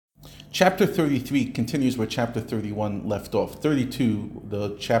Chapter 33 continues where chapter 31 left off. 32,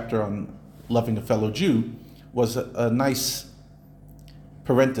 the chapter on loving a fellow Jew, was a nice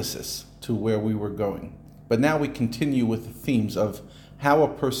parenthesis to where we were going. But now we continue with the themes of how a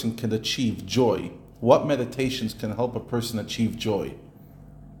person can achieve joy. What meditations can help a person achieve joy?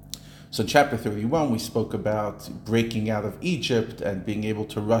 So in chapter 31, we spoke about breaking out of Egypt and being able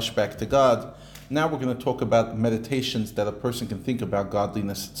to rush back to God. Now we're going to talk about meditations that a person can think about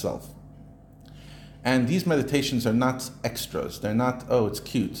godliness itself. And these meditations are not extras. They're not, oh, it's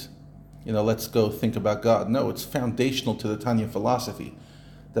cute, let's go think about God. No, it's foundational to the Tanya philosophy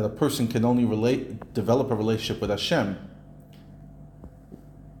that a person can only develop a relationship with Hashem,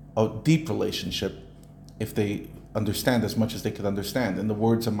 a deep relationship, if they understand as much as they could understand. In the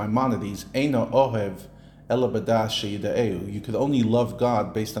words of Maimonides, Eino ohev ela b'das sheyidaeu. You could only love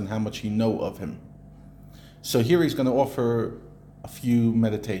God based on how much you know of Him. So here he's going to offer a few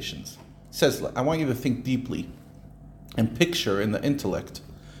meditations. He says, I want you to think deeply and picture in the intellect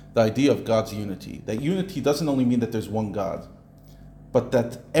the idea of God's unity. That unity doesn't only mean that there's one God, but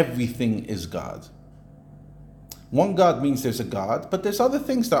that everything is God. One God means there's a God, but there's other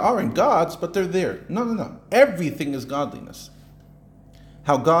things that aren't gods, but they're there. No. Everything is godliness.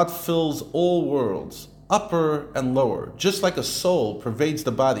 How God fills all worlds, upper and lower, just like a soul pervades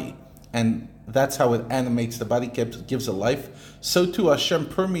the body, and that's how it animates the body, gives it life. So too Hashem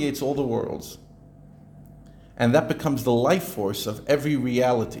permeates all the worlds. And that becomes the life force of every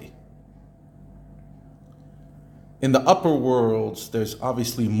reality. In the upper worlds, there's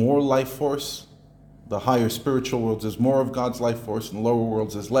obviously more life force. The higher spiritual worlds, there's more of God's life force. In the lower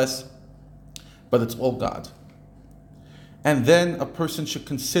worlds, there's less. But it's all God. And then a person should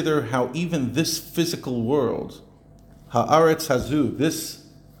consider how even this physical world, Haaretz Hazu, this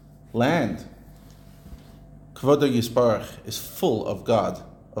land, Kvodo Yisparach, is full of God,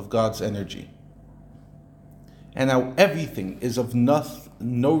 of God's energy. And how everything is of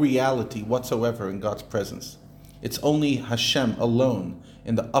no reality whatsoever in God's presence. It's only Hashem alone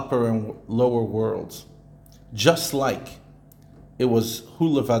in the upper and lower worlds. Just like it was Hu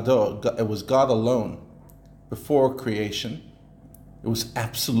Levado, it was God alone before creation. It was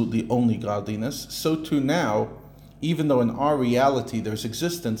absolutely only godliness. So too now, even though in our reality there's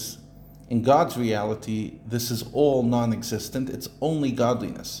existence, in God's reality, this is all non-existent. It's only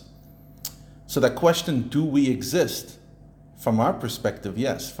godliness. So that question, do we exist? From our perspective,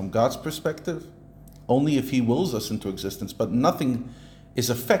 yes. From God's perspective, only if He wills us into existence. But nothing is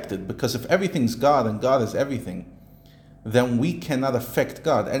affected, because if everything's God and God is everything, then we cannot affect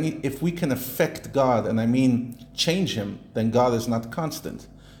God. And if we can affect God, and I mean change Him, then God is not constant.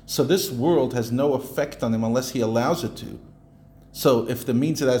 So this world has no effect on Him unless He allows it to. So if that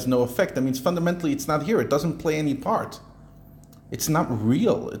means it has no effect, that means fundamentally it's not here. It doesn't play any part. It's not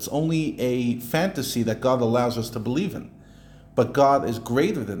real. It's only a fantasy that God allows us to believe in. But God is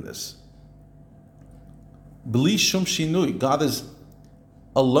greater than this. Bli shum shinui. God is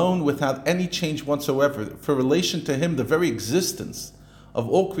alone without any change whatsoever. For relation to Him, the very existence of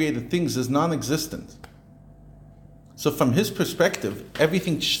all created things is non-existent. So from His perspective,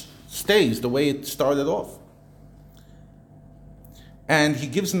 everything stays the way it started off. And he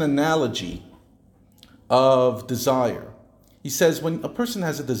gives an analogy of desire. He says when a person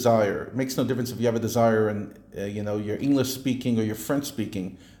has a desire, it makes no difference if you have a desire and you're English speaking or you're French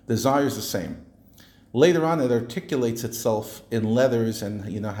speaking, desire is the same. Later on, it articulates itself in letters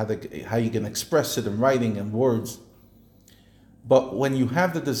and how you can express it in writing and words. But when you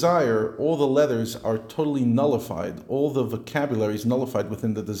have the desire, all the letters are totally nullified. All the vocabulary is nullified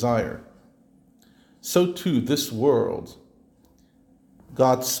within the desire. So too, this world,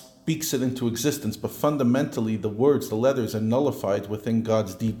 God speaks it into existence, but fundamentally the words, the letters are nullified within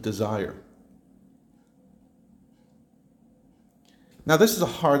God's deep desire. Now this is a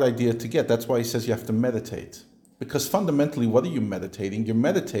hard idea to get. That's why he says you have to meditate. Because fundamentally, what are you meditating? You're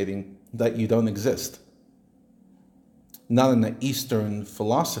meditating that you don't exist. Not in an Eastern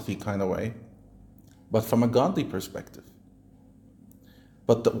philosophy kind of way, but from a godly perspective.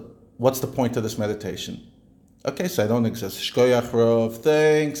 But what's the point of this meditation? Okay, so I don't exist. Shkoyach Rov,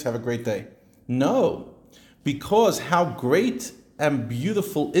 thanks, have a great day. No, because how great and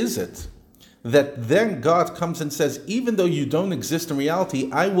beautiful is it that then God comes and says, even though you don't exist in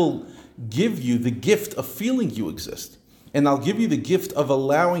reality, I will give you the gift of feeling you exist. And I'll give you the gift of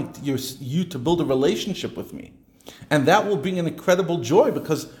allowing you to build a relationship with me. And that will bring an incredible joy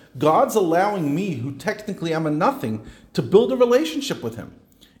because God's allowing me, who technically am a nothing, to build a relationship with Him.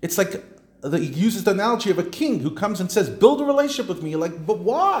 It's like, he uses the analogy of a king who comes and says, build a relationship with me. You're like, but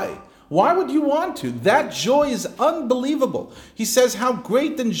why? Why would you want to? That joy is unbelievable. He says, how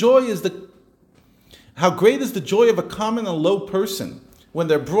great is the joy of a common and low person when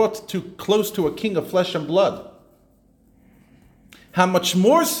they're brought too close to a king of flesh and blood. How much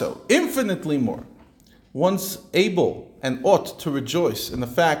more so, infinitely more, one's able and ought to rejoice in the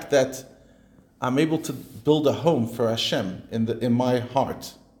fact that I'm able to build a home for Hashem in my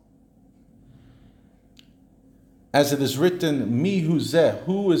heart. As it is written, Mi hu zeh,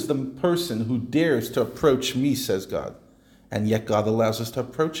 who is the person who dares to approach me, says God. And yet God allows us to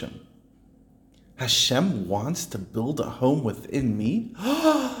approach him. Hashem wants to build a home within me?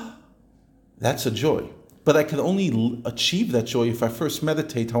 That's a joy. But I can only achieve that joy if I first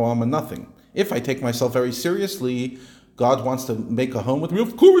meditate how I'm a nothing. If I take myself very seriously, God wants to make a home with me.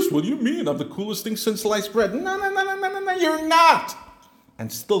 Of course, what do you mean? I'm the coolest thing since sliced bread. No, you're not. And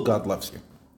still God loves you.